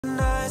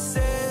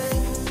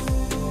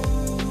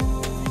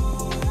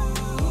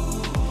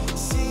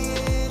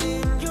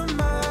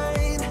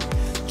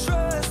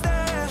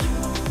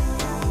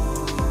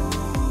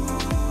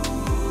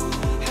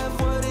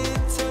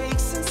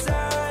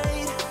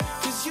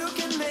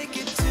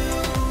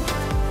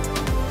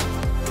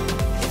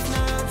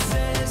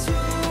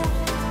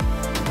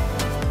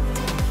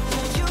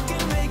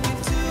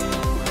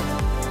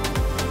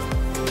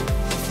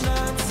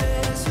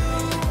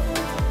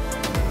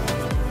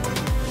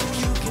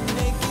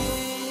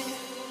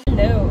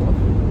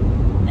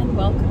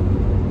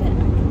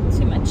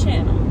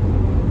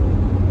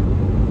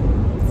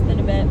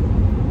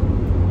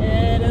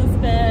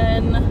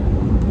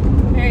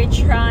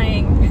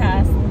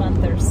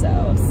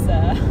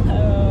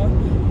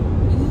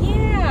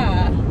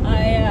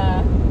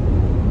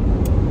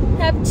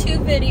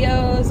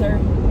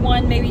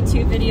maybe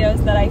 2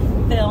 videos that I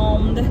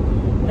filmed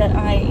that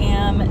I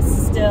am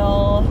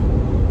still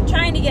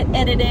trying to get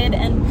edited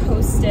and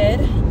posted.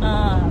 It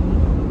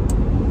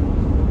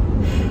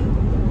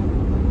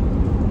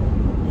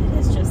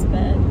has just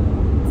been,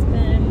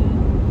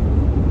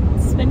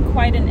 it's been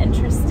quite an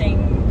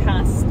interesting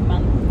past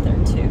month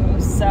or 2.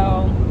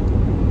 So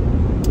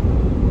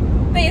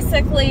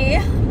basically,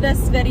 this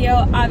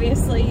video,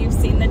 obviously you've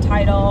seen the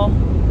title.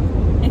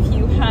 If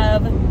you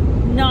have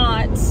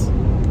not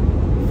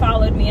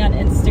followed me on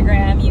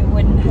Instagram, you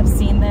wouldn't have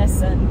seen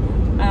this,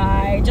 and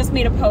I just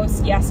made a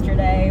post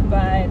yesterday,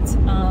 but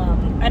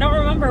I don't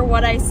remember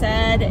what I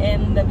said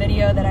in the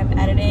video that I'm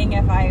editing,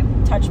 if I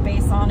touched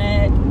base on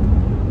it.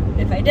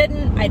 If I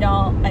didn't, I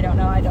don't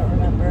know, I don't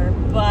remember,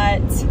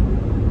 but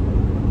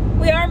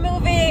we are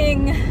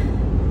moving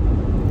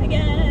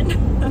again.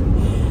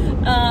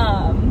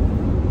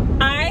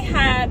 I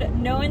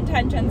had no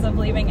intentions of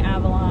leaving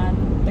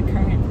Avalon, the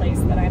current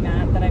place that I'm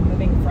at, that I'm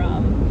moving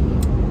from.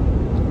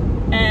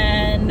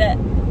 And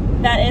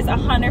that is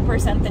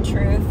 100% the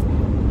truth,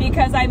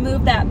 because I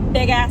moved that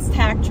big ass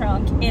tack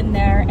trunk in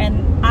there,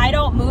 and I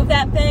don't move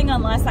that thing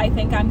unless I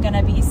think I'm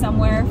gonna be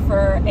somewhere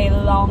for a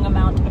long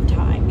amount of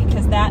time,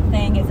 because that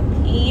thing is a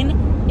pain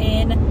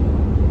in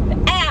the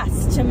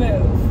ass to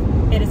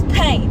move. It is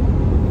pain.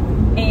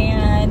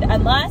 And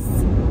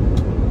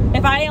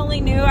if I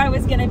only knew I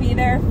was gonna be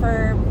there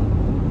for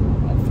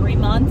 3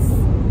 months,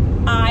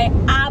 I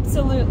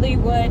absolutely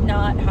would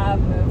not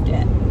have moved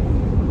it.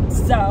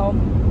 So,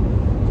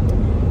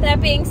 that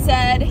being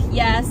said,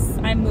 yes,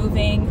 I'm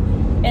moving.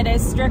 It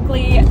is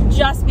strictly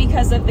just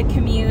because of the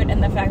commute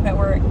and the fact that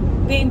we're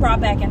being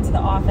brought back into the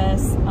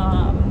office.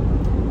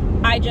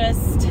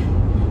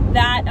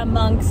 That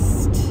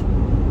amongst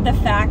the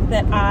fact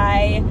that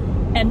I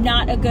am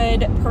not a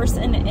good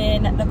person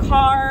in the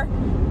car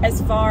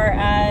as far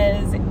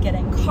as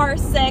getting car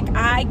sick.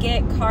 I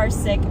get car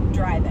sick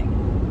driving.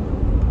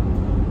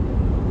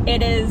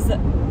 It is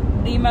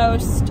the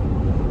most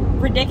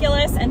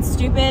ridiculous and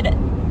stupid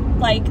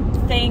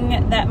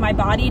thing that my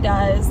body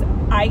does.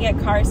 I get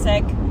car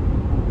sick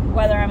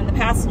whether I'm in the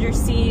passenger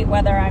seat,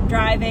 whether I'm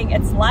driving.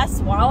 It's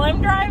less while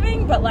I'm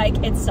driving, but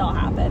it still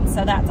happens,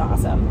 so that's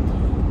awesome.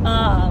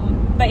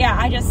 But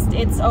yeah,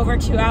 it's over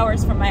 2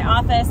 hours from my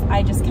office.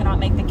 I just cannot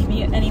make the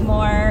commute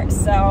anymore,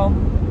 so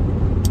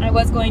I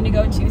was going to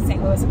go to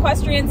St. Louis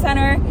Equestrian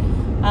Center.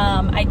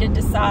 I did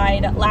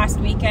decide last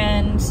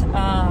weekend,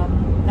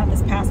 not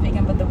this past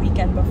weekend, but the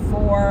weekend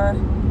before,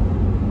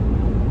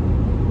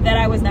 that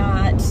I was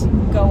not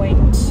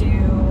going to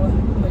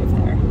move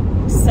there.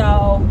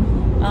 So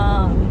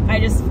I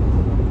just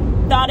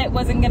thought it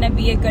wasn't going to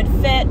be a good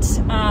fit,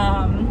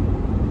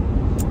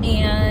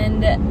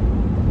 and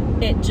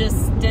it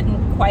just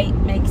didn't quite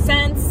make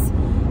sense.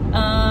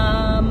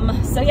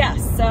 So yeah,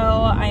 so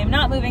I am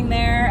not moving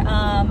there.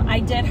 I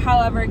did,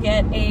 however,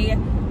 get a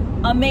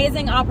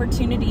amazing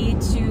opportunity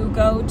to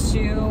go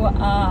to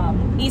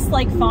East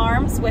Lake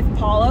Farms with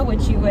Paula,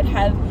 which you would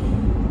have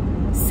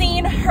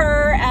seen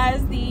her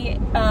as the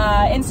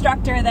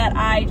instructor that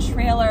I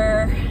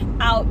trailer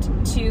out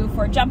to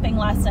for jumping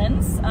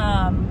lessons.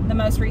 The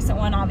most recent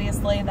one,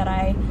 obviously, that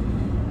I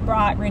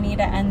brought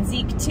Renita and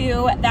Zeke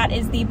to, that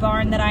is the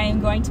barn that I am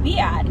going to be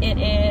at.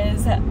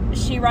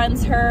 She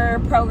runs her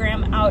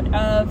program out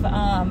of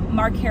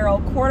Mark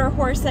Harrell Quarter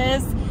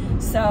Horses,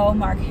 so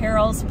Mark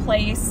Harrell's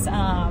place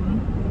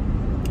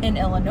in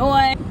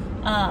Illinois.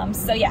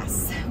 So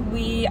yes,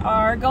 we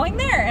are going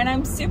there, and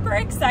I'm super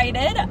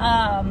excited.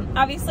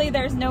 Obviously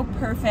there's no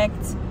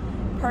perfect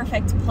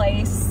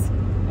place.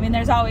 I mean,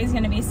 there's always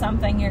going to be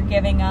something you're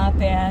giving up,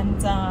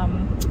 and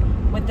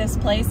with this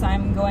place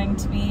I'm going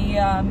to be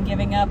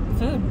giving up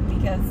food,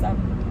 because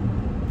I'm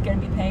going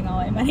to be paying all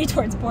my money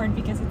towards board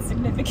because it's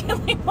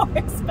significantly more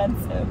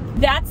expensive.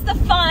 That's the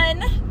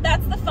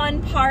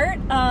fun part.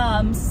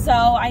 So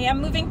I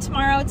am moving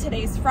tomorrow.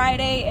 Today's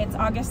Friday. It's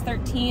August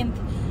 13th.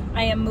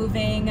 I am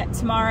moving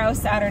tomorrow,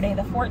 Saturday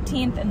the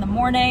 14th, in the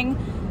morning.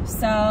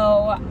 So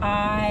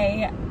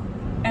I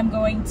am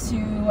going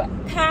to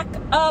pack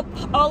up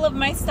all of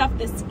my stuff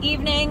this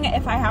evening.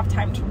 If I have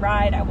time to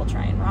ride, I will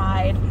try and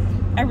ride.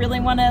 I really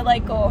want to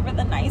go over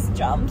the nice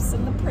jumps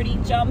and the pretty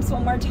jumps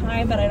one more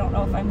time, but I don't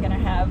know if I'm gonna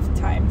have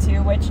time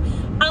to, which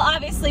I'll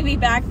obviously be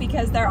back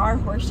because there are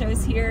horse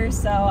shows here,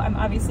 so I'm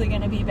obviously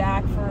gonna be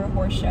back for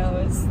horse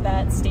shows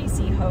that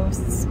Stacy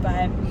hosts.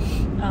 But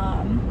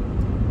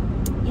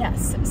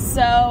yes,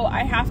 so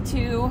I have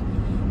to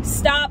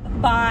stop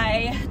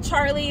by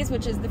Charlie's,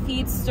 which is the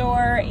feed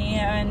store,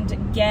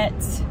 and get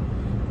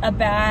a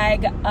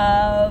bag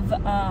of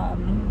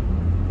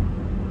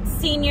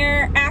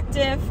Senior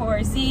Active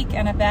for Zeke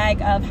and a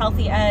bag of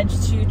Healthy Edge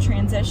to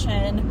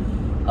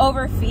transition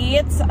over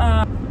feeds.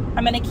 I'm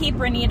gonna keep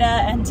Renita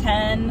and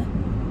 10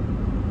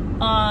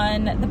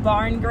 on the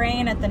barn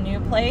grain at the new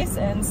place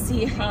and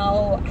see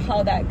how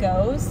that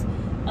goes.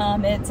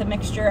 It's a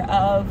mixture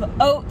of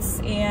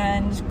oats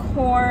and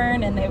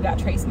corn, and they've got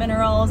trace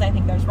minerals. I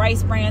think there's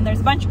rice bran.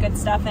 There's a bunch of good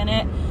stuff in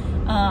it.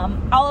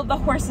 All of the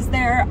horses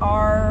there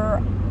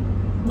are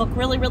look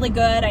really, really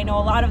good. I know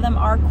a lot of them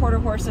are quarter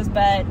horses,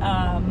 but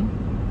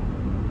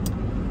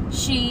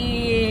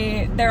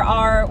there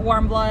are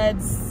warm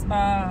bloods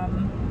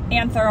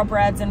and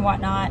thoroughbreds and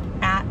whatnot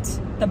at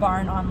the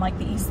barn on like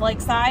the East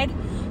Lake side.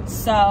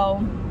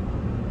 So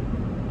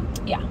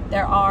yeah,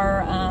 there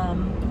are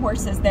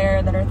horses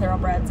there that are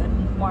thoroughbreds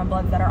and warm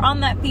bloods that are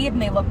on that feed,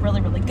 and they look really,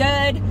 really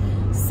good.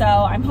 So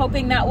I'm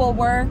hoping that will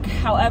work.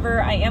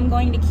 However, I am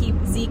going to keep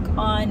Zeke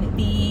on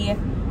the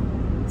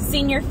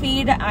senior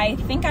feed. I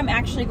think I'm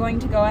actually going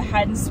to go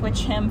ahead and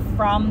switch him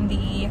from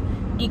the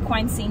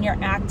Equine Senior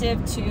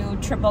Active to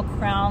Triple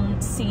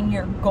Crown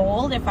Senior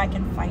Gold if I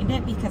can find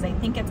it, because I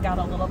think it's got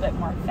a little bit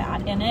more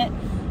fat in it.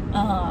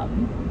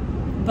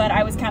 But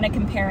I was kind of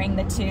comparing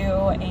the two,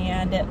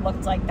 and it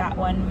looked like that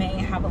one may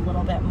have a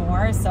little bit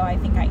more, so I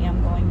think I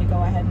am going to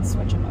go ahead and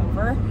switch him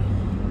over.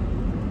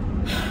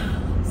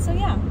 So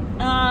yeah,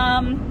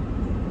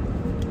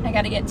 I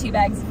got to get 2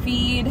 bags of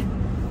feed,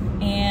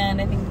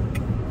 and I think,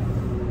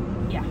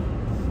 yeah,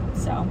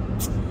 so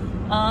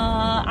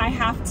I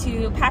have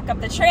to pack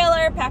up the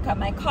trailer, pack up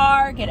my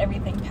car, get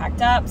everything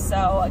packed up.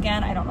 So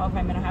again, I don't know if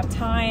I'm gonna have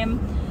time.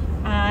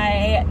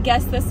 I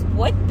guess this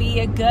would be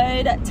a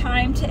good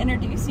time to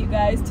introduce you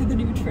guys to the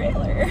new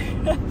trailer,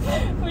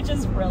 which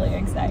is really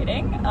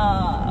exciting.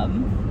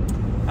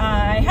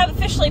 I have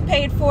officially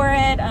paid for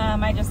it.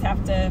 I just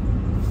have to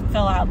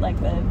fill out like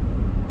the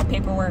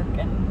paperwork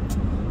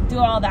and do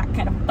all that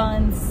kind of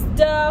fun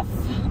stuff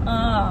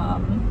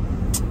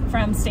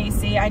from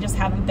Stacy. I just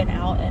haven't been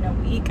out in a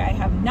week. I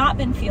have not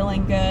been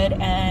feeling good,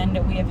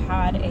 and we have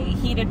had a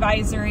heat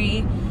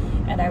advisory,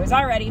 and I was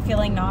already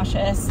feeling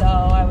nauseous, so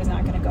I was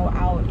not going to go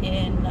out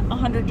in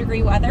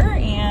 100-degree weather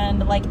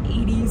and like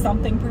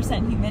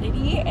 80-something%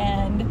 humidity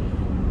and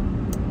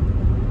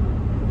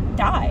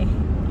die.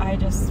 I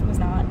just was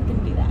not going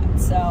to do that.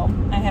 So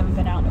I haven't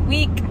been out in a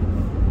week.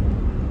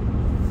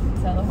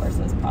 So the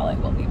horses probably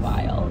will be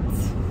wild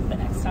the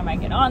next time I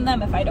get on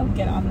them, if I don't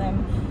get on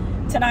them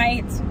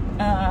tonight.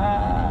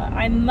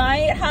 I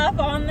might hop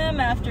on them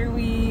after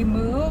we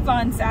move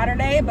on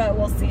Saturday, but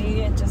we'll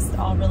see. It just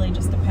all really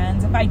just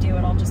depends. If I do,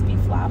 it'll just be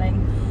flatting.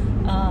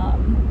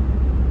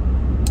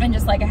 And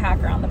just like a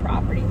hack around the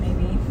property,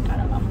 maybe. I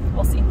don't know.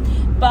 We'll see.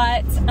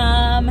 But,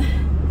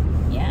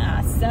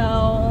 yeah,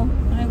 so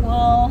I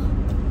will,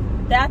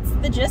 that's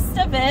the gist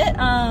of it.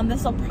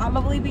 This will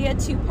probably be a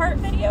 2-part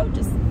video,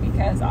 just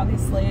because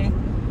obviously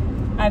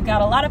I've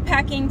got a lot of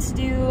packing to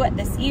do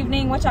this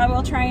evening, which I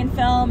will try and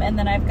film, and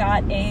then I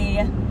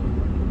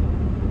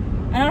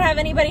don't have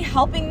anybody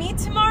helping me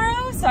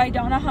tomorrow, so I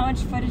don't know how much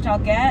footage I'll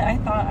get. I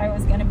thought I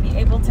was going to be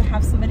able to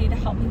have somebody to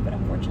help me, but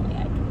unfortunately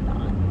I do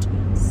not.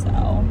 So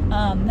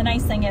the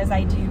nice thing is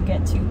I do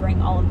get to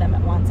bring all of them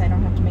at once. I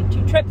don't have to make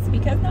 2 trips,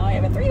 because now I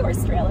have a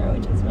 3-horse trailer,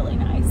 which is really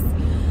nice.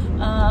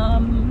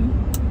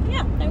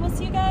 Yeah, I will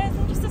see you guys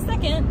in just a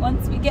second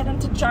once we get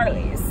into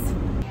Charlie's.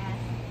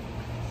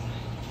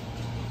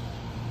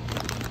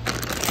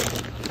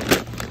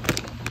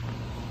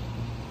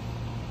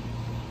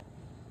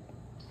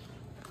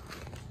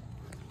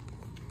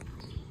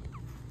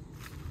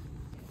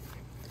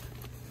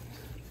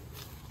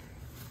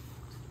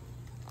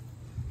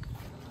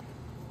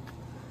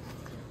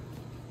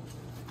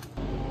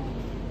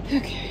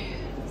 Okay,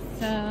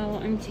 so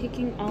I'm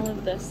taking all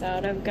of this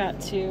out. I've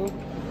got to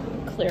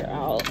clear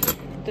out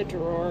the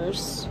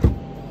drawers.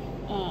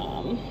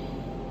 And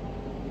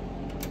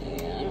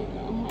I don't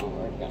know how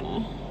we're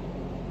gonna,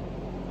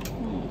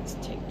 let's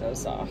take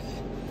those off.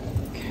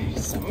 Okay,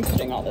 so I'm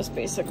putting all this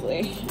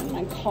basically in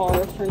my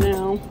car for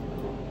now.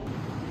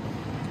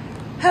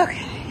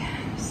 Okay,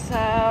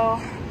 so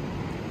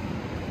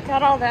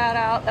got all that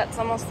out. That's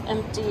almost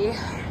empty.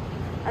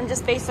 I'm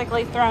just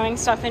basically throwing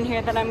stuff in here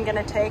that I'm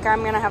gonna take.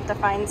 I'm gonna have to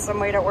find some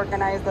way to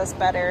organize this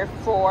better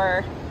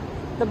for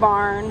the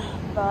barn,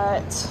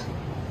 but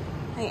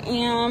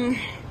I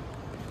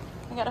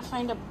gotta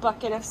find a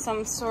bucket of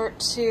some sort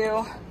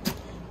to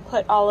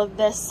put all of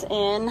this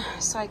in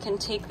so I can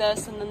take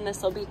this, and then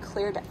this will be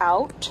cleared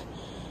out.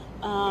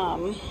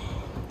 I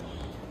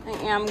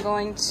am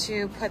going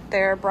to put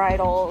their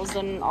bridles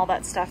and all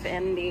that stuff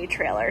in the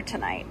trailer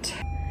tonight.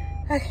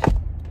 Okay,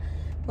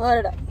 load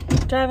it up.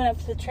 Driving up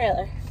to the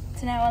trailer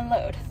to now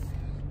unload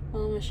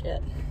all my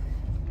shit.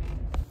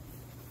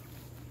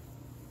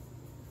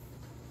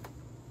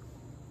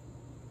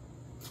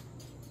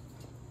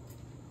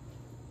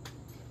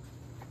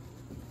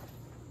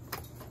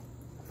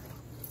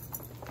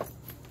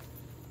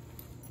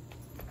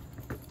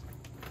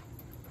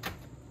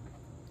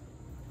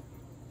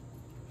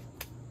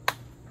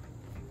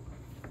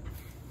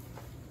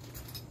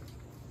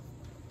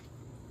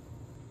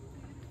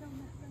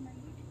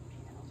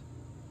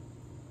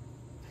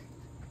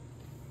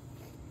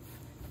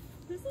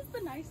 This is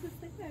the nicest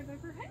thing I've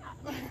ever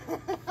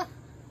had.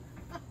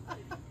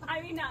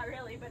 I mean, not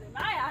really, but in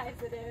my eyes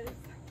it is.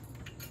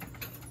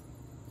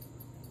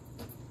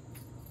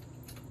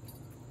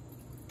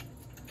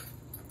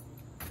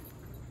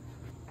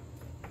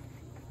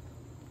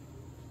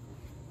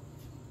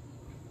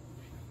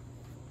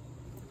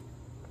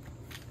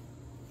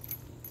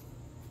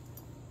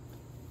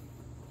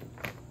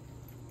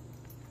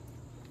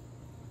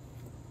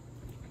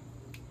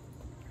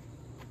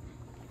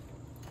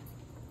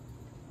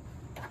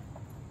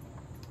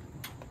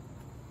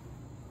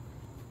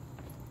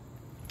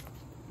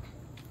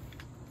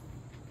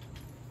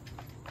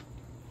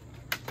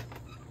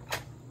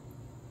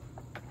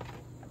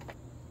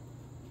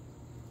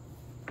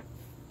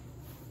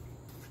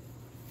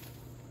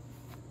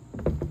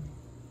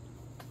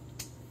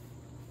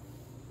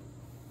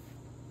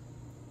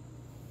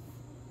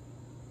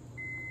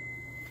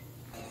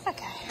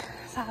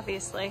 So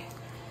obviously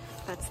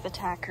that's the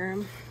tack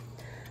room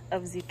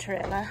of the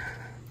trailer.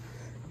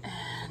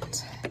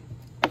 And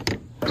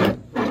I'll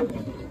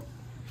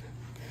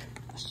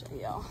show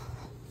y'all.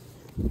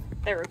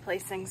 They're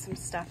replacing some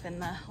stuff in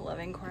the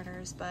living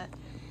quarters, but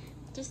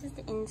this is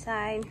the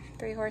inside,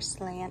 3-horse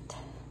slant.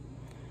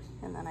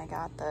 And then I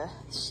got the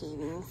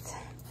sheathings.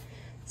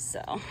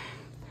 So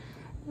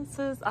this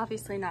is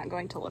obviously not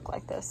going to look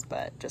like this,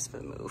 but just for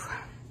the move.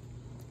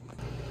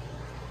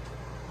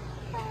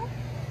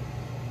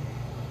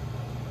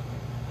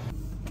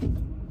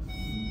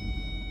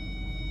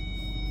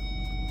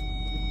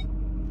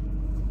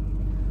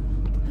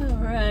 All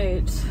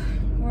right,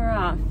 we're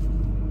off.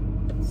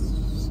 It's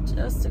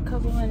just a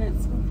couple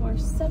minutes before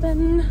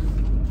 7.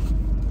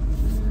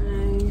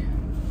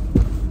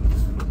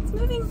 It's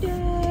moving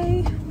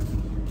day.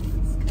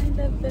 It's kind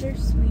of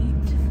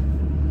bittersweet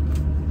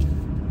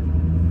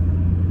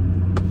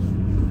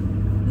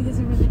because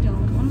I really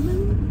don't want to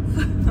move.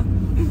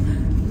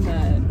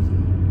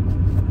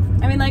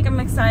 But I mean, like,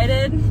 I'm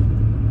excited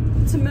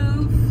to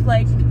move,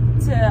 like,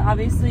 to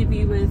obviously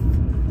be with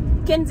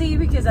Kinsey,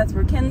 because that's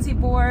where Kinsey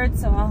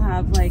boards, so I'll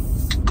have like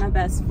my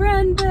best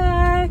friend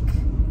back,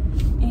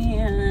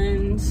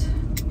 and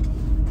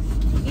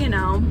you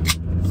know,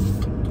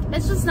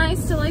 it's just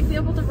nice to like be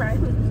able to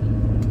ride with you,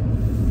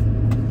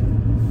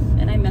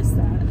 and I miss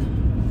that.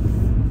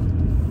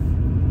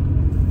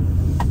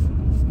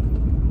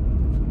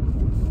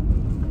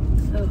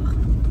 Ugh.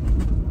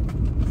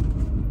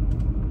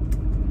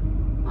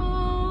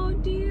 Oh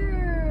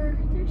dear,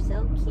 they're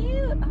so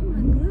cute. Oh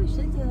my gosh,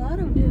 that's a lot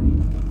of them.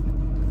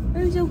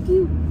 They're so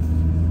cute.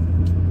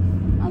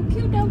 How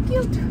cute, how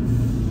cute.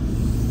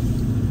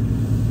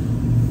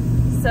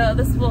 So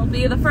this will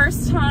be the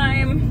first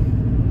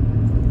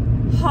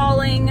time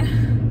hauling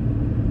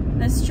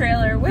this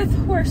trailer with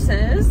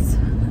horses.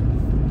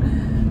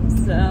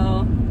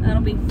 So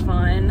that'll be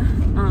fun.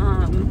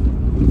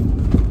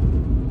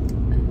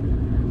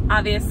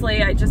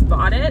 Obviously I just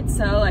bought it,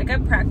 so like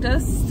I've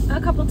practiced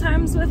a couple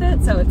times with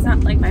it, so it's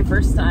not like my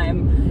first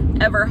time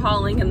ever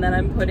hauling and then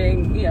I'm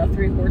putting, you know,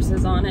 3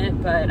 horses on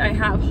it, but I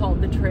have hauled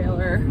the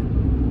trailer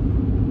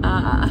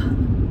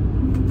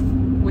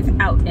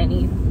without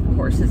any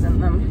horses in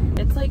them.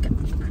 It's like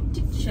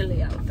pretty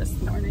chilly out this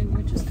morning,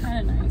 which is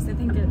kind of nice. I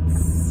think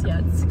it's,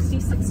 yeah, it's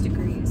 66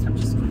 degrees,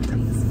 which is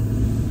crazy.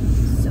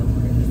 So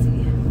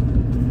crazy.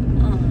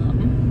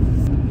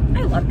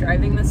 I love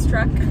driving this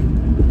truck.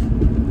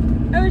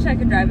 I wish I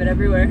could drive it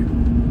everywhere.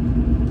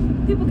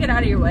 People, get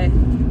out of your way.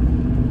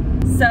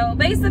 So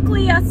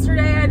basically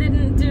yesterday I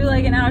didn't do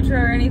like an outro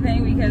or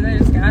anything because I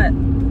just got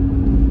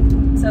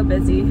so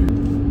busy.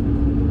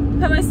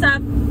 Put my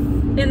stuff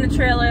in the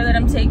trailer that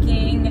I'm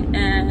taking,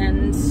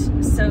 and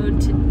so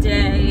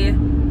today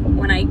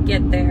when I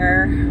get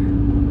there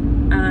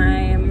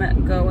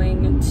I'm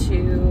going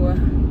to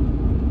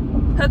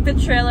hook the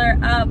trailer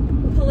up,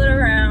 pull it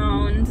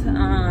around,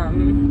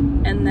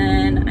 and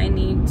then I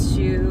need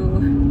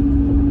to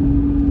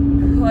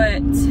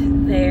put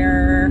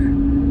their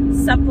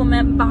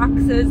supplement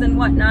boxes and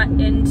whatnot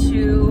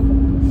into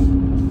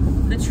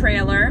the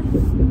trailer,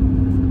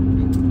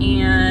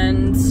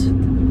 and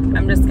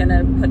I'm just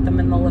gonna put them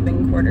in the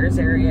living quarters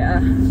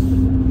area.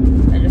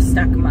 I just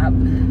stack them up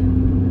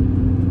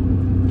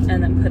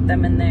and then put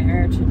them in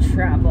there to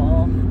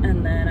travel.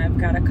 And then I've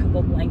got a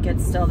couple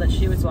blankets still that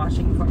she was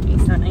washing for me,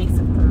 so nice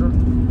of her,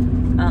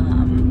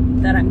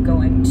 that I'm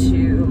going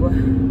to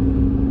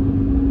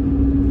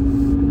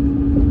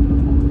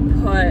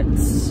put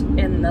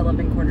in the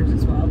living quarters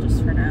as well,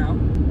 just for now.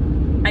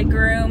 I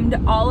groomed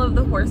all of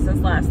the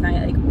horses last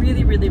night, like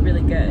really, really,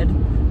 really good.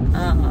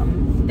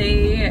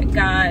 They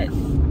got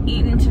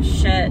eaten to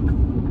shit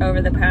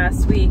over the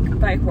past week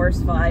by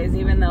horseflies,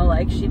 even though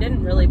like she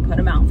didn't really put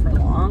them out for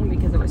long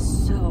because it was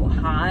so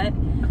hot.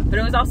 But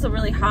it was also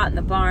really hot in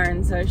the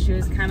barn, so she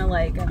was kind of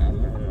like, I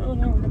don't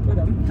know where to put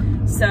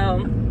them.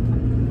 So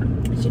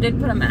she did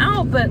put them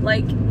out, but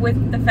like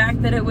with the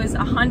fact that it was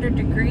 100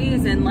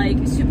 degrees and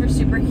like super,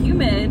 super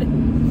humid,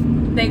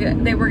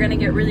 they were gonna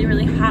get really,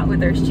 really hot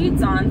with their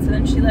sheets on. So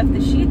then she left the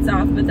sheets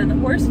off, but then the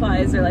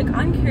horseflies are like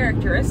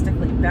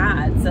uncharacteristically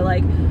bad. So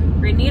like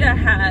Renita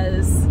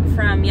has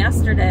from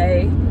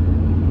yesterday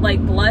like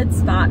blood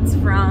spots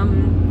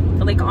from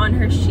like on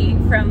her sheet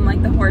from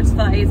like the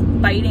horseflies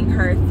biting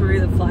her through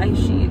the fly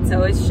sheet.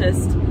 So it's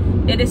just,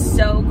 it is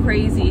so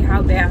crazy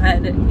how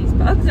bad these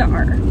bugs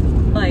are.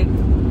 Like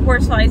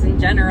horseflies in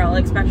general,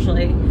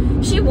 especially.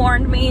 She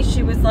warned me.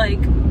 She was like,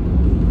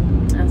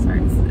 oh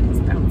sorry, it's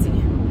bouncy.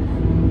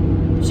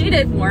 She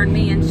did warn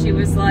me, and she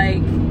was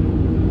like,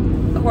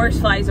 the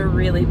horseflies are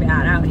really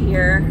bad out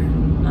here,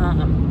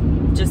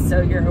 just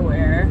so you're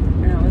aware.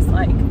 And I was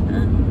like,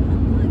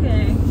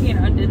 okay, you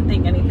know, didn't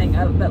think anything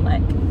of it, but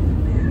like,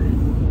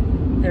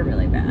 they're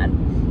really bad.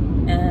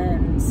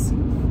 And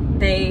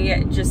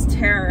they just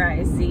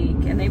terrorize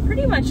Zeke, and they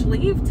pretty much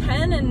leave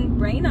Ten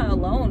and Raina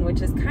alone,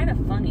 which is kind of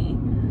funny.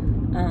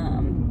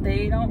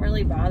 They don't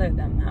really bother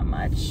them that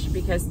much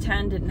because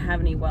Ten didn't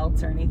have any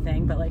welts or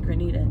anything, but like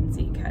Renita and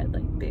Zeke had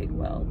like big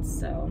welts.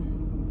 So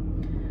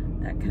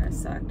that kind of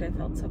sucked. I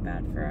felt so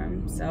bad for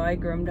him. So I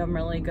groomed him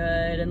really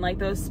good, and like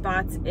those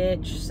spots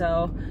itch,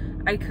 so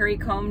I curry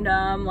combed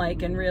them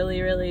like and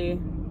really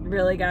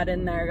got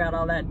in there, got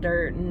all that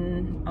dirt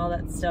and all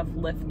that stuff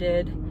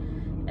lifted,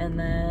 and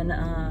then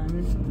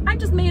I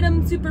just made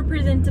him super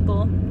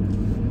presentable.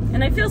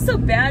 And I feel so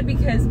bad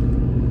because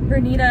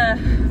Bernita,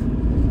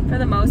 for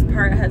the most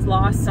part, has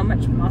lost so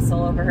much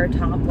muscle over her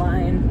top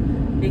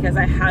line because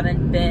I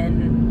haven't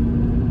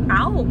been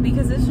out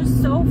because it's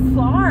just so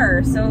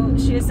far. So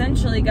she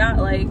essentially got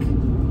like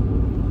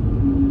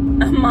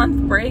a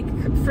month break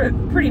for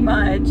pretty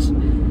much.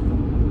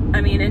 I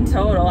mean, in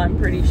total, I'm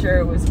pretty sure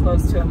it was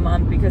close to a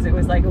month because it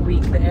was like a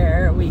week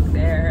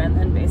there, and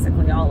then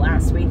basically all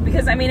last week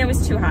because, I mean, it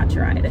was too hot to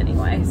ride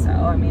anyway. So,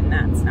 I mean,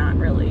 that's not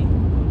really.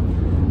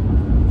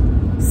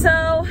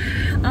 So,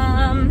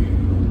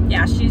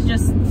 yeah, she's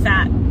just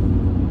fat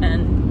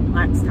and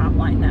lacks top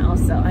line now.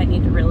 So I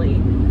need to really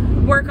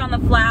work on the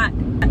flat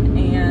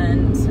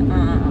and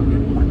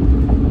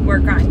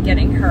work on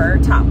getting her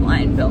top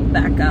line built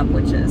back up,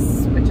 which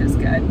is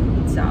good.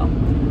 So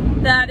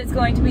that is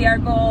going to be our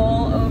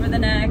goal over the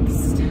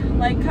next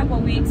like couple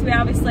weeks. We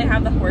obviously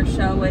have the horse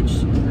show, which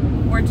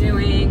we're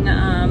doing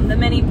the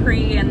mini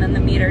pre and then the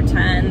meter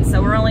 10.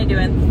 So we're only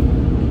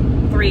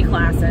doing 3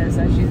 classes,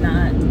 so she's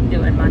not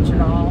doing much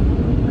at all.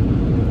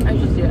 I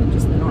just do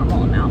just the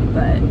normal amount,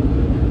 but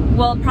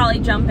we'll probably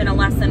jump in a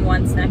lesson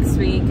once next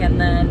week, and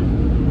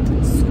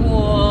then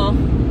school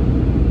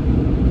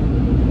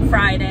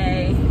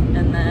Friday,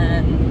 and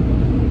then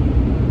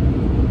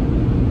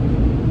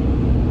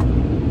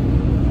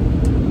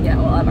yeah,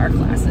 we'll have our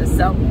classes.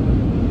 So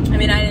I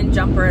mean, I didn't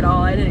jump her at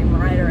all, I didn't even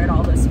ride her at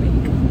all this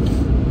week,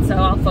 so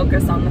I'll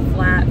focus on the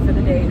flat for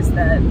the days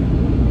that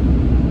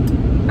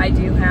I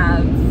do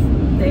have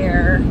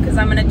there, because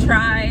I'm gonna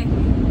try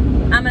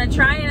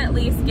and at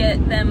least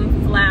get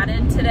them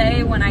flatted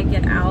today when I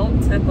get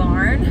out to the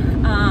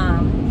barn.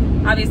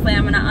 Obviously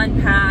I'm gonna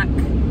unpack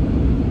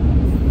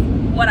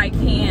what I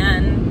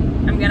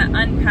can. I'm gonna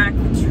unpack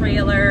the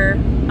trailer,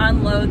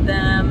 unload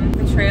them,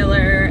 the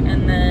trailer,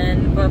 and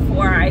then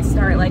before I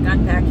start like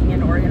unpacking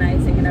and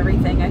organizing and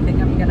everything, I think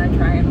I'm gonna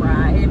try and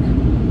ride.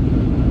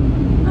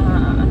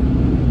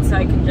 So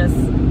I can just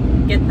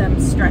get them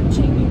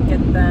stretching and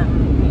get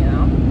them, you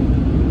know,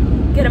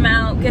 get them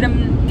out, get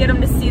them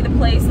to see the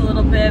place a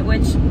little bit,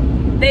 which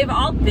they've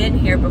all been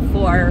here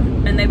before,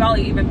 and they've all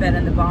even been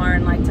in the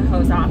barn like to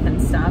hose off and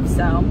stuff.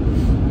 So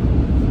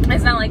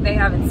it's not like they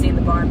haven't seen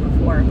the barn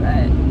before,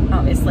 but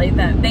obviously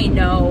that they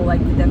know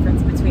like the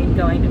difference between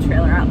going to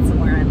trailer out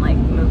somewhere and like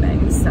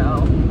moving.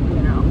 So,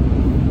 you know,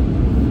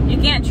 you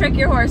can't trick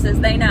your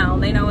horses. They know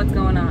what's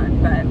going on.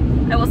 But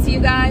I will see you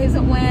guys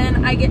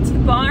when I get to the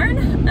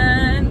barn,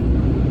 and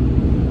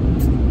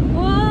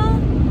we'll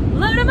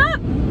load them up.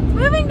 It's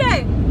moving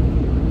day.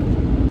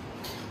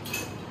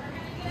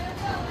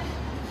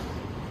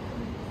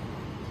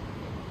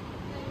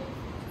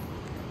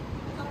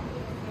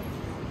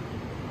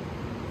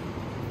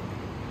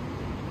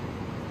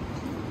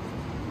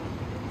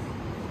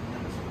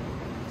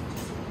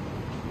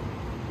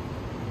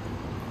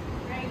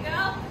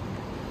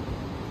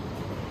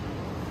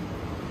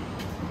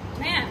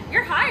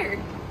 You're hired.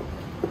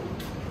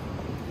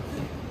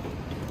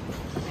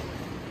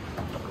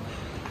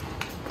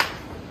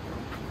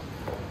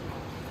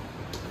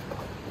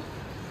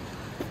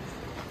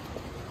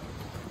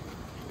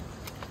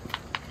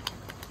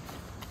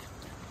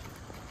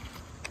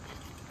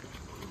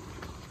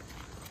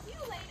 You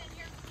laid in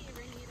your pee,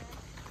 Renita.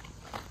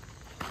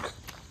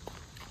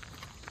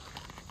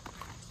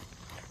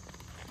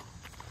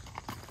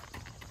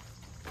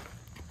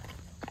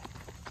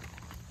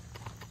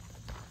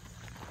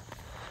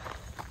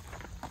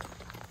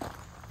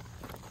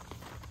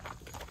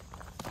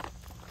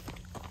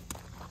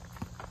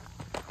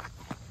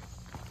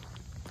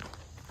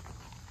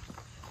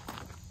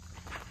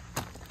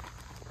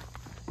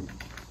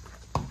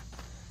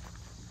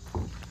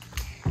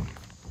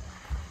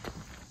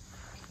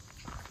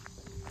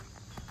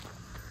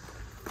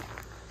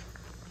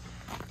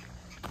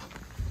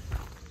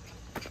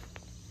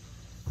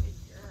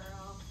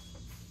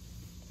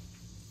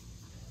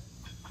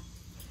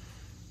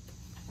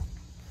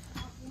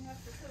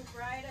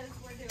 Right as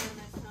we're doing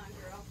this, huh,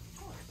 girl?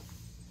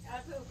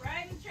 Gotta poop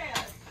right in the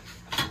trailer.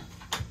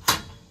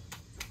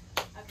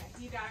 Okay,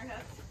 you got her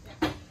hooked?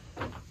 Yeah.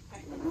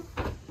 Okay.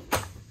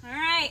 All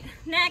right,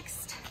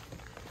 next.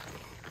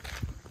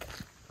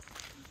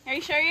 Are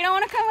you sure you don't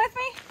want to come with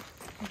me?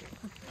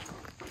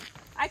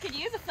 I could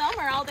use a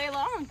filmer all day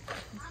long.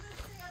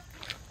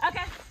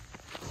 Okay.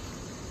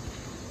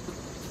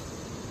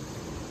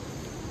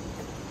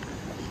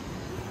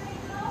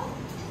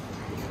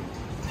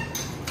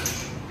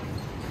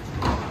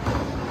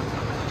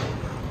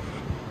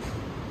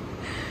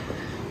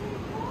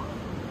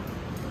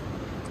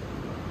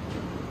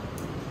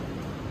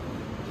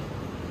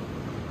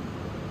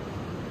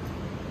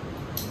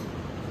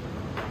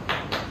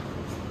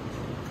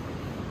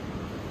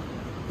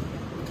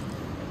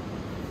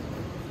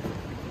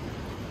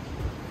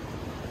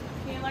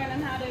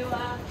 Learning how to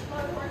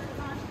load horses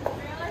onto the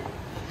trailer.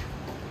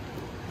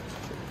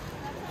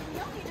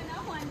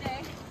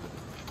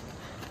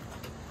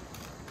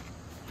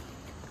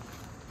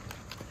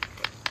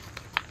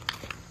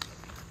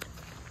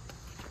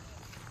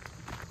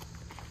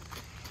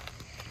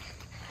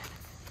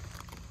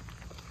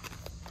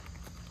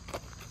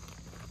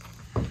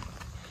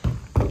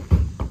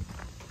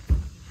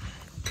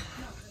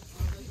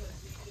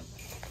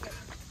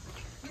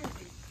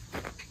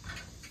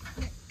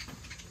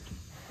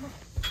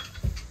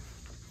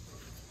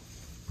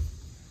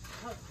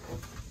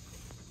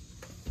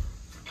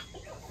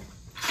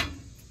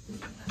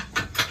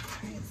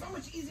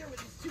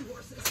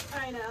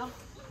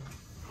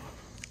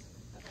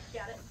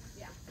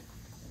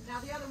 Now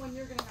the other one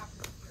you're gonna have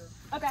to secure.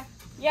 Okay.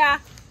 Yeah.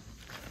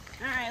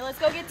 All right, let's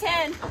go get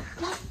 10.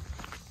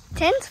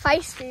 10's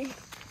feisty.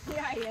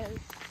 Yeah, he is.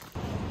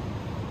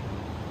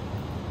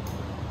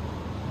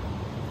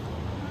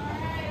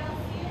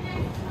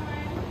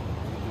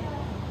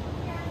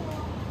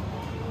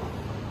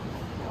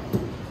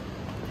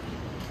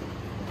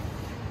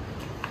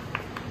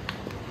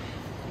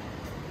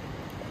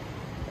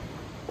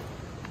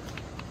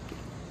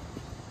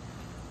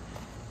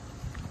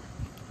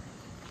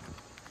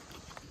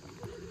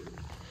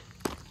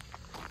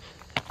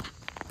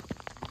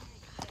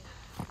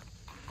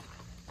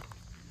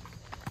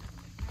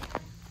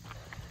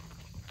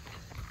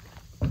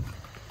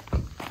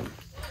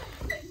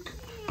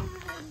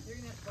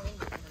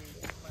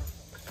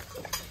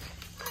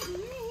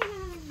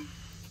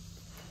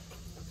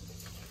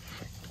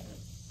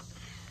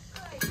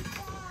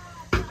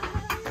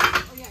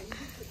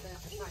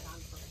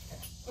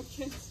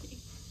 Good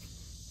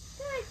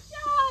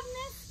job,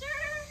 mister.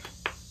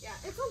 Yeah,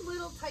 it's a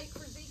little tight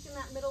for Zeke in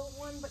that middle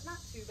one, but not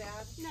too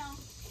bad. No.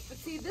 But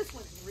see, this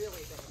one's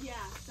really big. Yeah,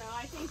 so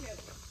I think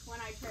when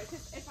I try,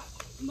 because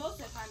most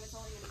of the time it's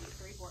only going to be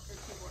 3/4 or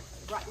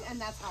 2/4. Right, and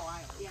that's how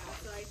I am. Yeah,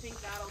 so I think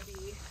that'll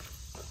be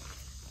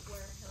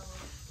where he'll.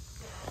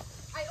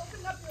 I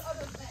opened up your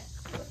other vent.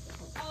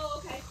 Oh,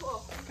 okay,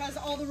 cool. Because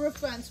all the roof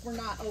vents were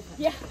not open.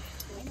 Yeah.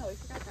 I know, we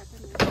forgot that,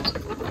 didn't we?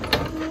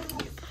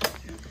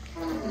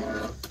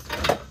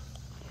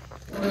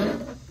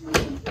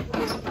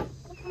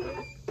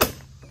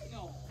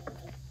 No.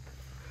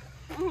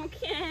 Oh,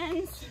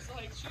 Ken. She's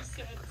like, she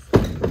said.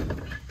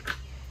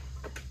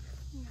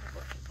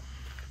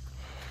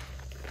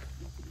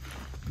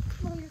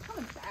 Well, you're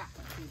coming back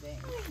in 2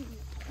 days.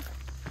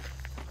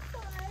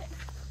 But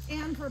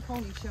And for a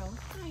pony show.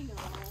 I know.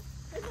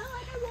 It's not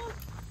like I won't.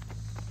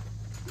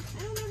 I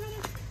don't know how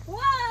to.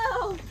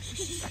 Whoa!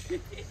 She is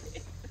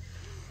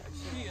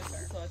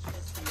such a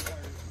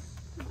sweetheart.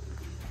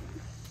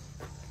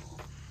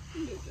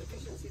 You should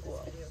see this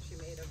video she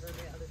made of her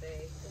the other day.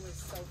 It was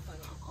so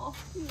funny. Oh.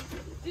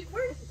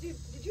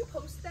 Did you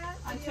post that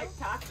On video?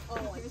 TikTok. Oh,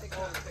 on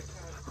TikTok.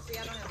 See,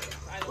 I don't have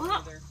TikTok. I don't Well,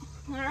 either.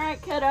 all right,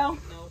 kiddo.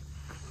 No.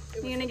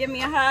 You gonna give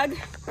me a hug?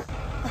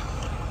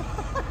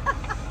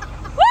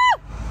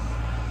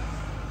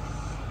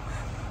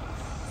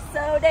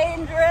 So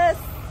dangerous.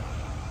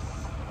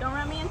 Don't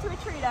run me into a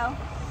tree though.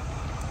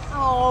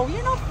 Oh,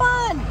 you're no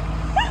fun.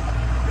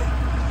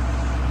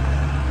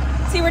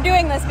 See, we're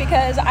doing this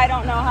because I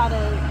don't know how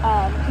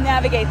to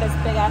navigate this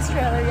big ass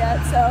trailer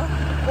yet, so.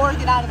 Or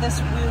get out of this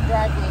weird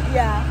driveway.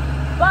 Yeah,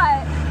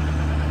 but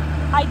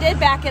I did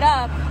back it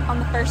up on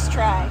the first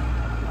try.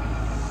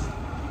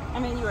 I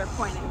mean, you were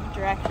pointing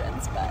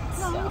directions, but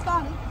No, still. you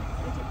got it.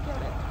 I did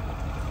get it.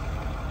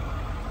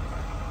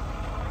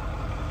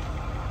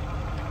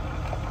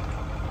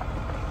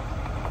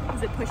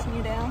 Is it pushing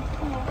you down?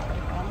 I'm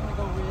gonna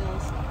go real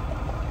slow.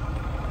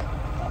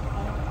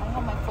 I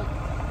have my foot.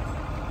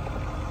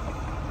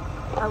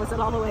 Or was it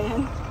all the way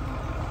in?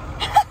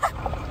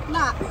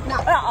 Not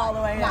Not all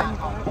the way in. Not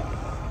all the way.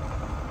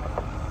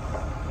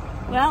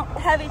 Well,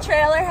 heavy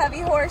trailer,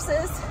 heavy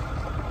horses.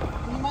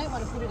 You might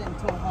want to put it in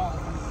tow haul.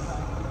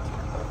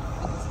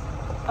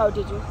 Oh,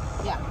 did you?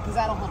 Yeah, because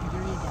that'll help you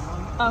down.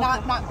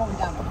 Okay. Not going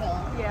down the hill.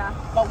 Yeah.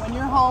 But when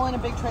you're hauling a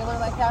big trailer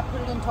like that,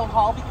 put it in tow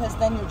haul because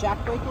then your jack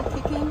brake will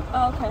kick in.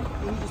 Oh, okay.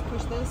 And you just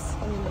push this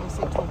and then it'll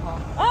say tow haul.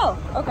 Oh,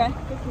 okay.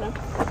 Good to know.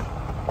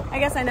 I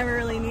guess I never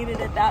really needed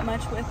it that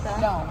much with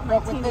No, my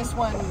but with this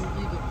one,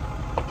 you do.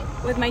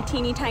 with my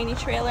teeny tiny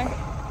trailer.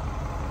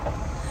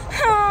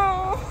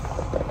 Oh.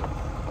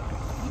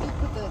 You just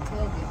put the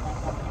tailgate back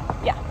up.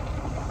 Yeah.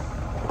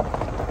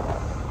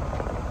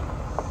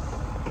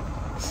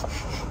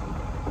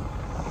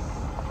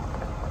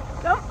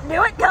 Don't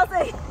do it,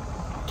 Kelsey.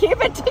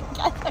 Keep it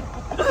together.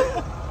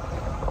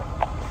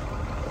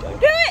 Don't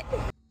do it.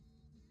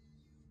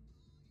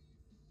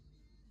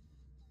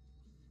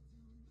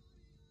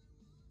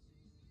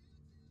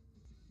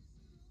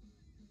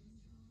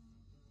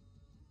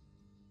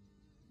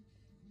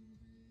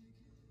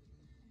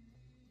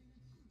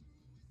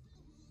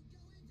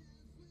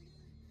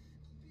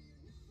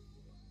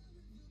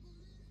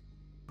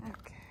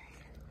 Okay.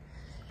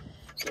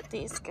 Get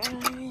these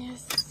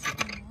guys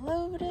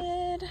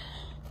loaded.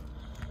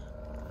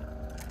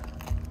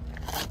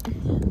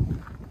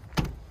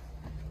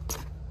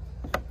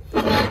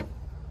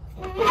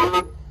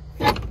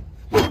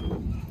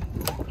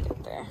 Get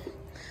their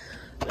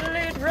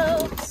lead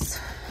ropes.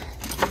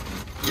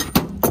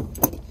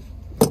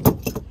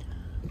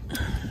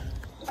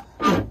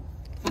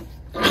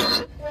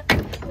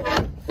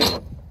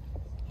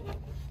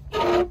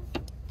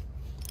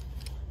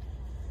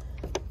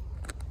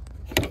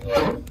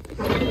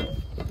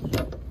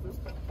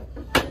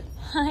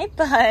 Hi,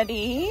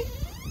 buddy.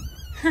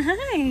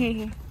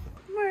 Hi.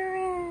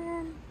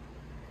 Marin.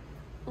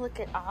 Look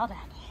at all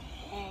that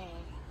hay.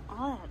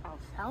 All that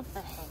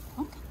alfalfa hay.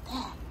 Look at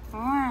that.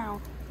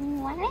 Wow. You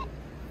want it?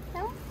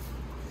 No?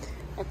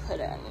 I put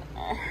it in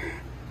there.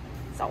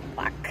 Salt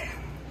back.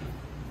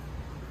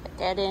 Put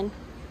that in.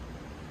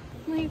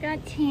 We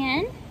got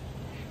Tan.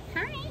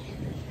 Hi.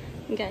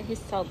 We got his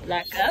salt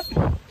black up.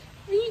 What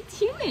are you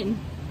doing?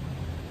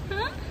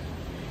 Huh?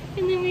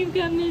 And then we've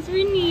got Miss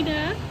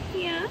Renita.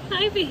 Yeah.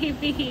 Hi,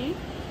 baby.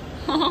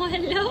 Oh,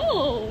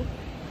 hello.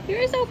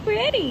 You're so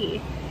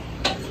pretty.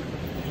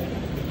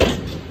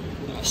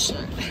 Oh,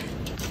 shit.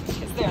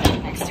 Because they're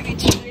right next to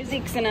each other.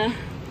 Zeke's in a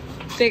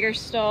bigger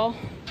stall.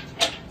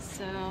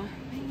 So,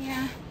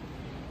 yeah.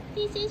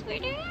 This is where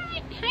they're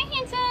at. Hi,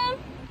 handsome.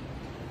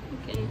 You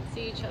can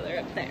see each other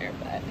up there,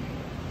 but...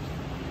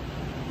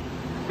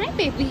 Hi,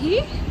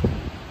 baby.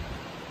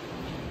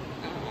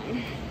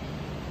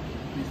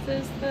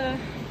 This is the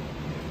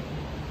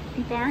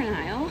barn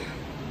aisle.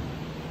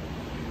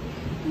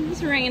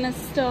 This is Raina's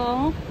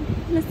stall,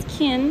 Miss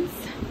Kin's.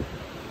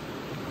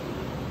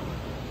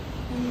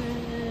 And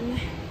then,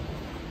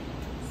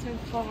 so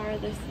far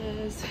this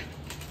is,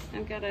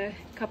 I've got a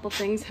couple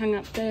things hung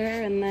up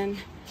there, and then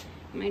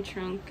my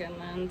trunk, and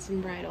then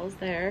some bridles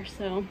there,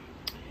 so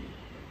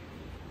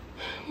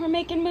we're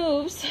making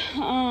moves.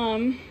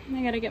 I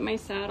gotta get my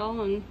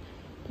saddle and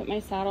put my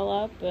saddle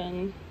up,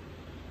 and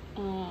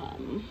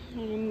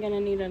I'm gonna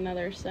need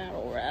another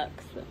saddle rack,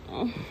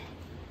 so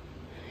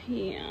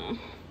yeah.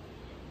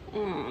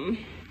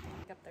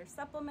 Pick up their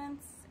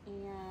supplements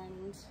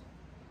and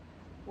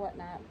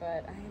whatnot,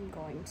 but I am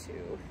going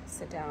to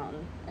sit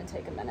down and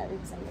take a minute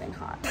because I'm getting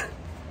hot. A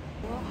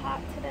little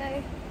hot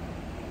today.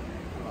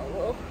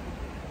 I'm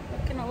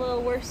looking a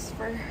little worse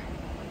for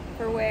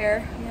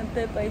wear. I got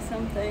bit by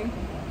something.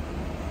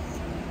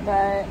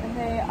 But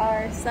they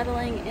are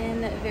settling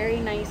in very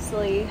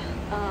nicely.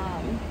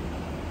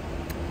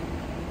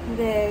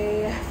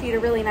 They feed a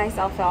really nice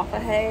alfalfa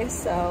hay,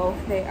 so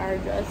they are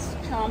just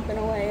chomping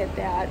away at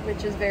that,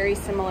 which is very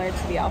similar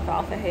to the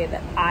alfalfa hay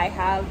that I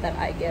have, that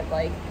I give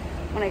like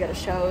when I go to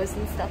shows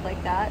and stuff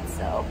like that.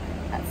 So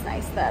that's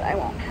nice that I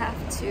won't have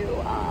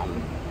to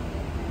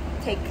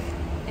take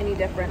any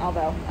different,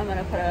 although I'm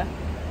gonna put a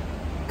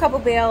couple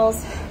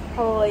bales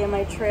probably in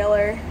my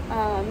trailer,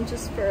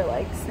 just for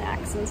like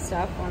snacks and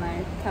stuff when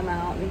I come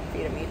out and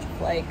feed them each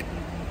flake.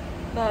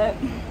 But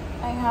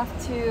I have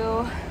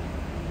to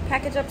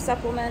package up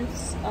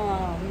supplements.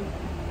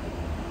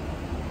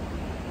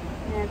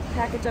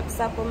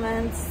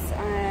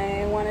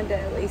 I wanted to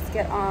at least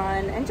get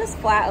on and just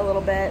flat a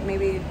little bit,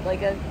 maybe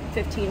like a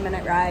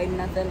 15-minute ride,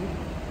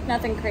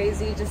 nothing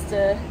crazy, just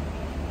to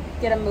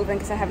get them moving,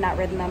 because I have not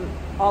ridden them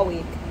all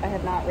week. I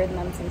have not ridden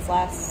them since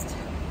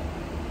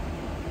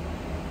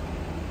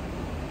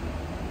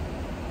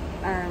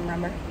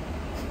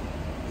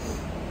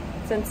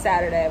since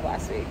Saturday of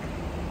last week,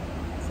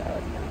 so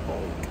it's been a full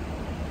week.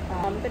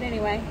 But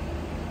anyway,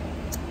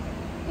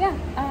 yeah,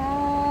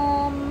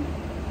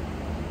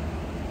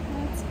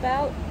 that's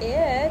about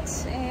it.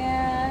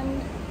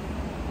 And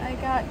I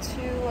got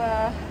to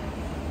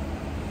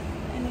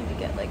I need to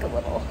get like a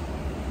little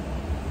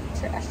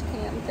trash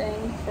can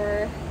thing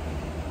for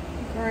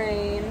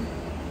grain.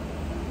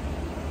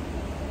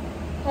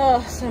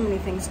 Oh, so many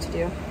things to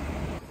do.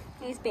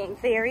 He's being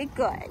very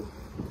good.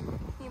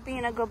 You're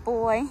being a good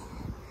boy.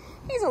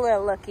 He's a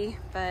little lucky,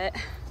 but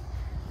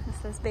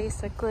this is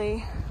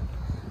basically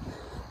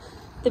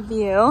the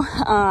view.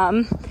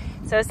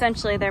 So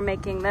essentially they're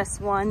making this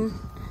one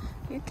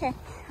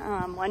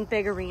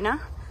big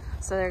arena.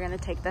 So they're gonna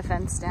take the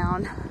fence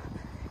down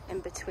in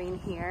between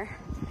here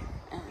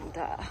and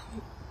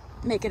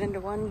make it into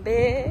one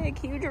big,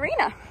 huge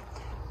arena,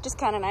 which is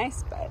kind of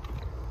nice. But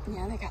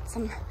yeah, they got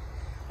some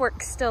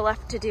work still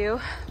left to do,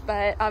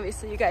 but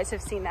obviously you guys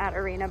have seen that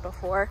arena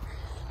before.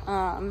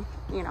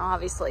 You know,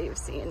 obviously you've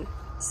seen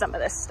some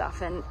of this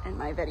stuff in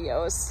my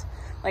videos,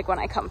 like when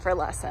I come for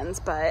lessons,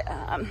 but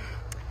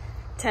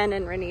Ten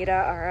and Renita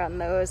are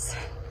on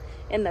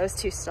in those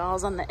two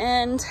stalls on the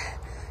end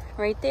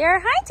right there.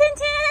 Hi,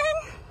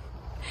 Tintin!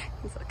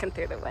 He's looking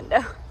through the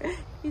window.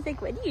 He's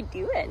like, what are you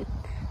doing?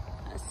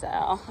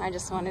 So I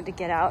just wanted to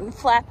get out and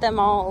flat them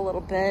all a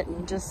little bit,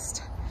 and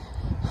just,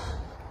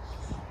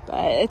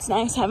 but it's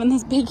nice having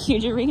this big,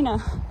 huge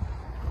arena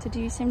to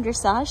do some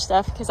dressage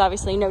stuff, because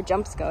obviously no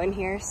jumps go in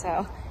here,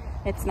 so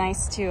it's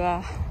nice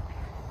to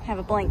have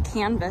a blank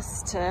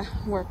canvas to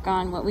work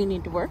on what we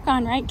need to work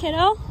on, right,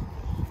 kiddo?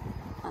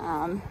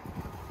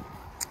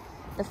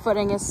 The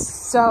footing is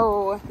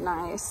so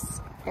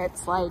nice.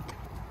 It's like,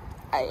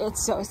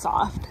 it's so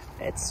soft.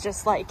 It's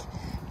just like,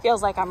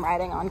 feels like I'm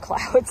riding on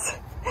clouds.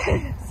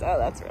 So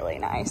that's really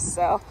nice.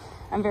 So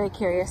I'm very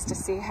curious to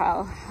see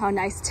how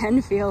nice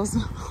 10 feels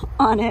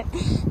on it,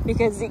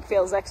 because Zeke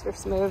feels extra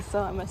smooth, so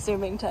I'm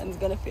assuming 10's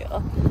gonna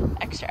feel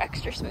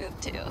extra smooth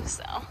too.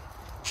 So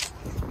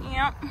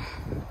yep,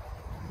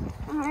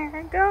 there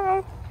we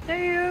go.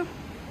 There you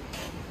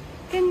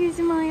can you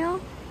smile,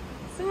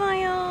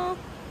 smile,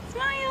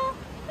 smile.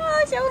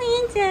 Oh, so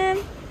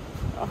handsome.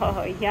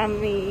 Oh,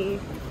 yummy.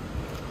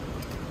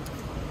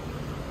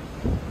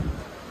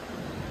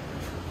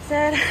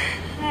 Said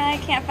I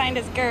can't find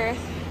his girth.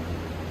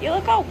 You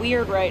look all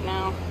weird right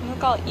now. You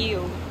look all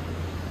ew.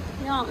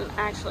 You don't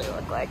actually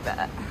look like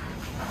that.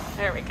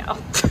 There we go.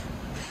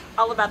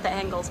 All about the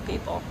angles,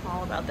 people.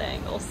 All about the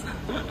angles.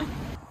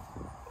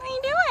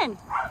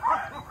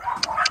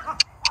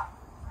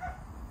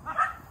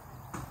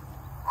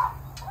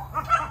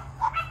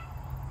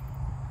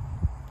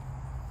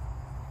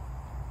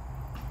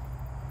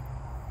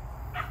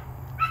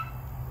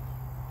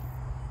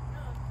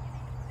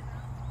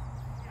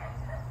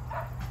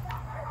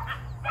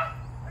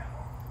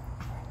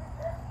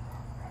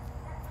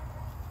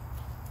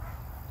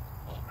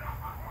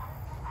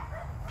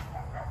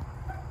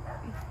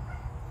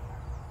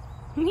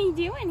 What are you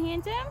doing,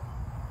 handsome?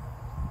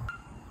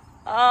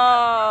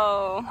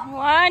 Oh,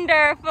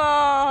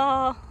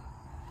 wonderful.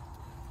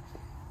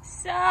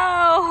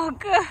 So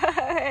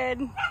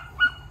good.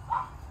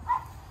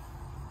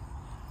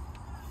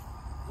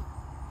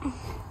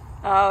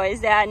 Oh, is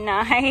that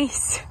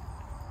nice?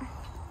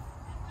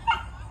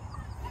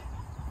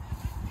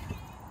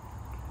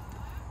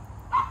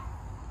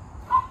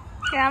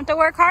 You have to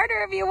work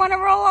harder if you want to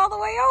roll all the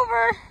way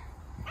over.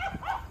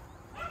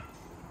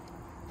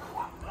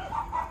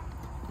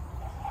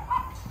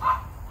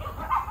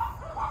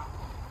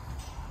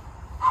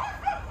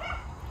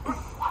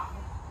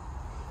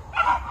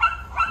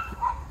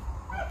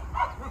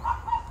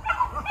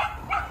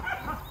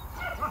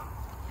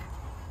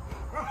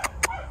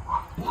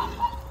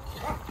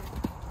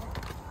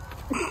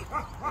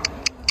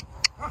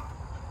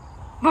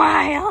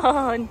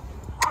 Wild!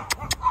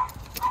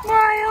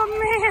 Wild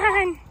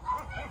man!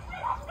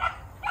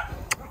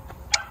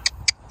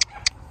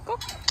 Go!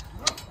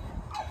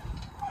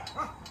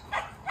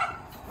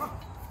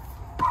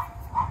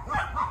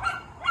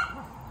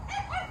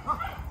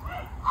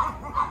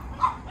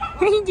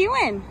 What are you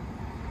doing?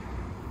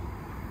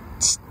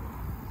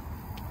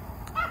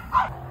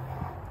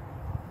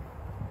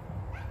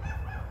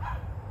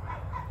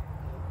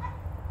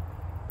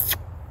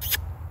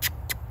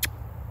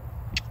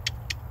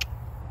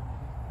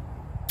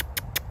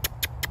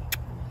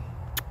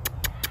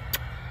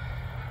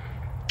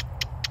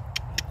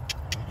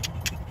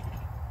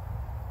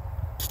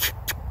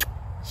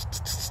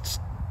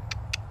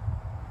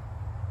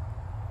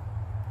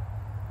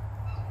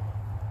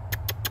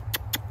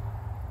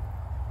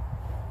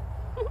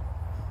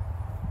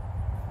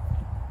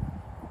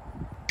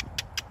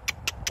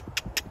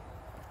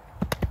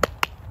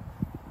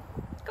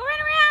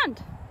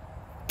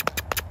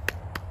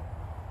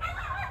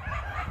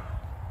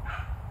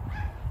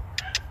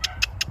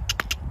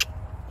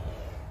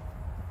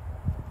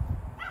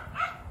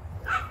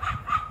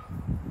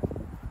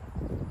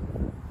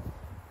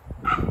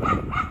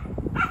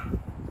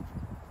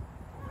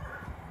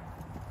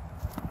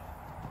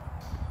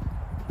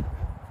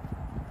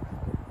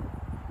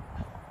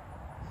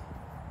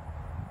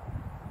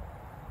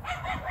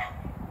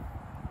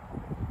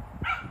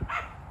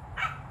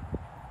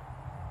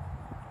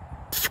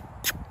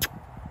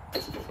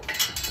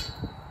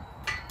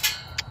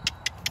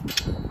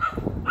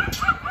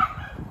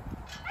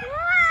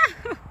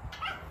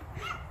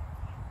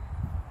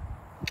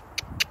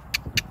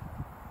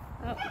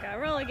 Oh, gotta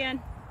roll again.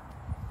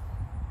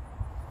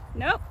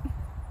 Nope.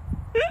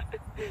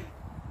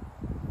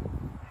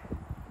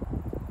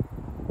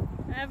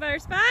 Have a better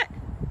spot?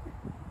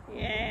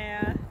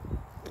 Yeah.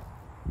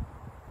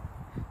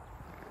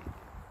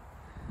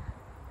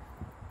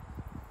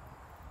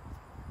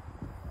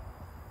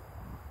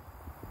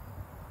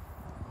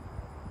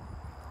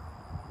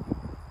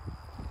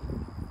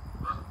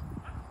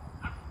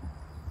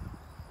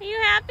 Are you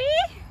happy?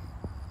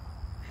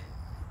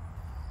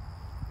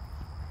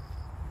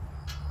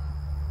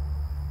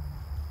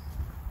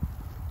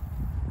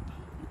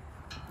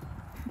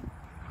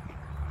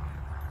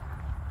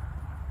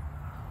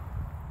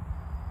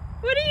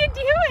 What are you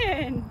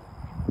doing?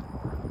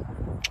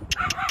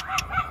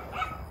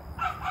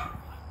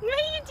 What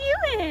are you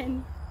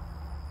doing?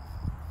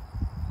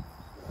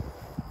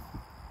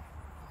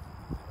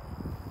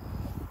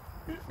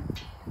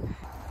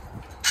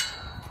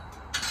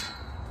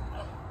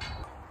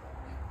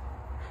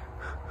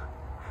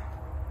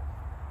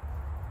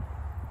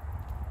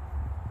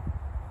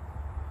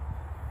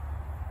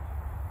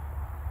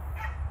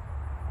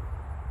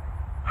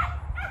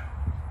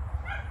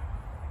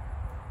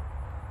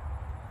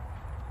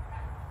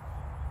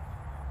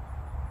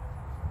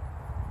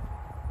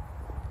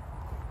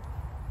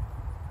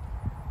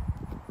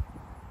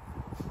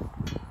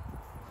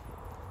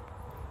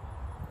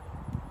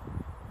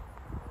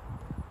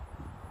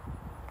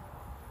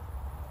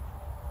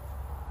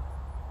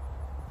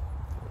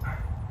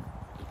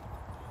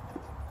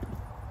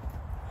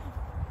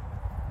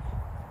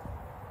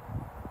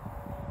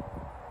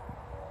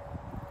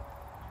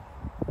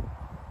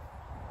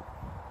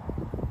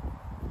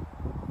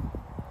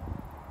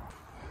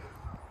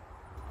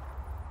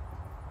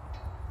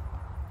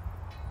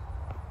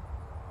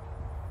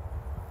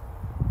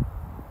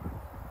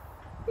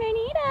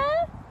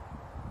 Manita.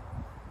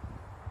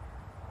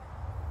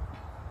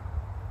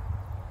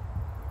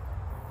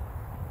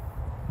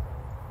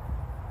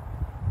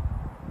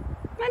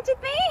 What'd you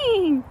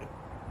think?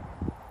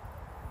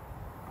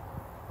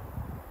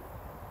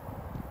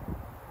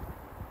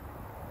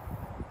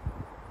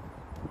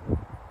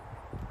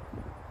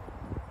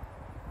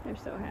 They're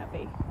so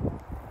happy.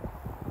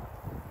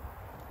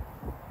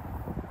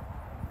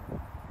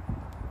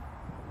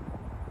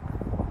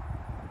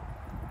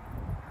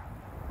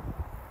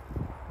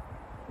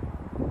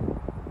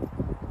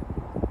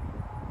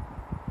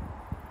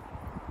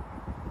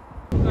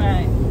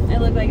 I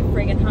look like a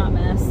friggin' hot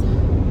mess.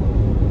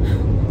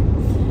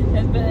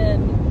 It's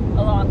been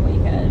a long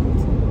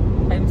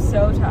weekend. I'm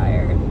so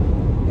tired.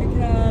 I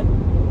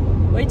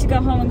can't wait to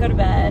go home and go to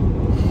bed.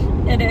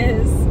 It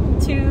is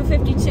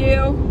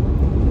 2:52.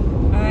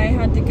 I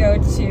had to go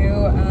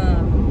to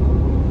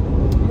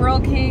Rural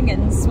King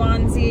in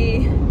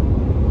Swansea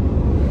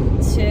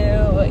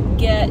to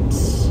get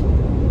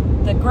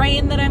the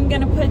grain that I'm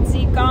gonna put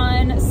Zeke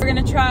on. So we're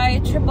gonna try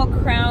Triple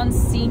Crown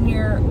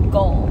Senior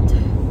Gold.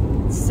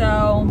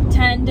 So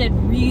 10 did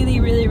really,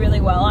 really,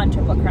 really well on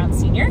Triple Crown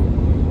Senior.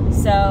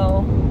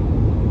 So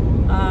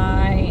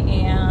I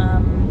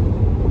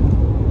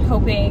am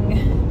hoping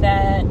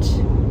that,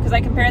 because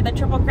I compared the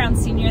Triple Crown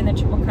Senior and the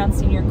Triple Crown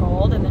Senior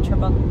Gold, and the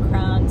Triple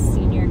Crown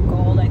Senior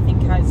Gold I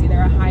think has either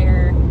a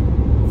higher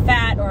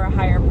fat or a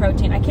higher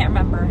protein. I can't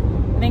remember.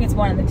 I think it's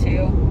one of the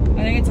two.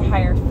 I think it's a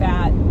higher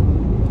fat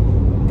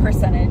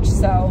percentage,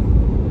 so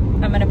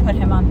I'm gonna put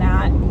him on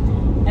that,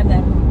 and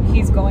then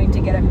he's going to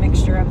get a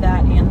mixture of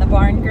that and the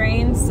barn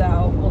grain,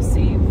 so we'll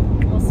see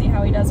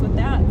how he does with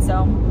that.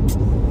 So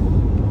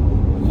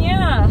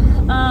yeah,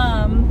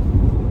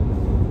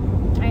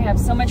 I have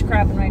so much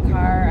crap in my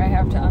car. I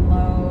have to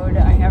unload.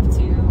 I have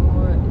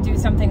to do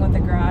something with the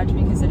garage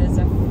because it is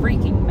a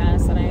freaking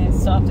mess, and I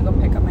still have to go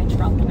pick up my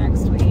trunk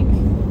next week.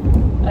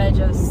 I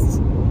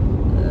just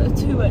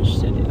too much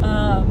to do.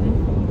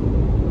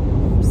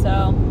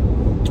 So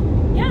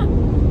yeah, I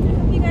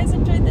hope you guys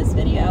enjoyed this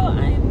video.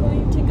 I'm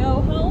going to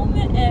go home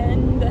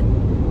and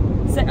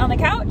sit on the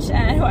couch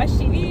and watch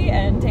TV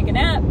and take a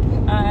nap.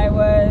 I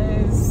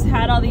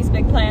had all these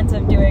big plans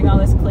of doing all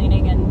this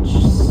cleaning, and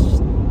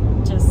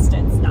just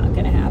it's not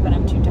gonna happen.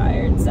 I'm too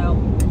tired, so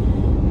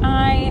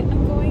I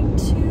am going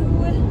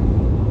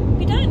to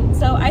be done.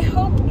 So I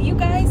hope you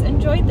guys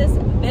enjoyed this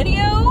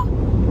video.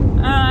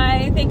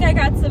 I think I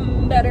got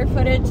some better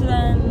footage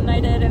than I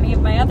did any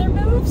of my other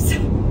moves.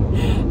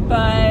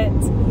 But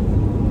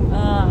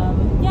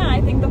yeah,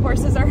 I think the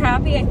horses are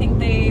happy. I think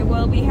they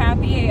will be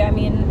happy. I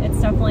mean,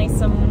 it's definitely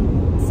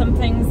some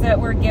things that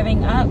we're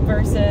giving up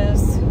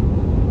versus,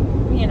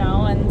 you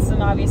know, and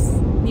some obvious,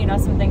 you know,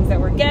 some things that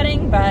we're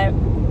getting, but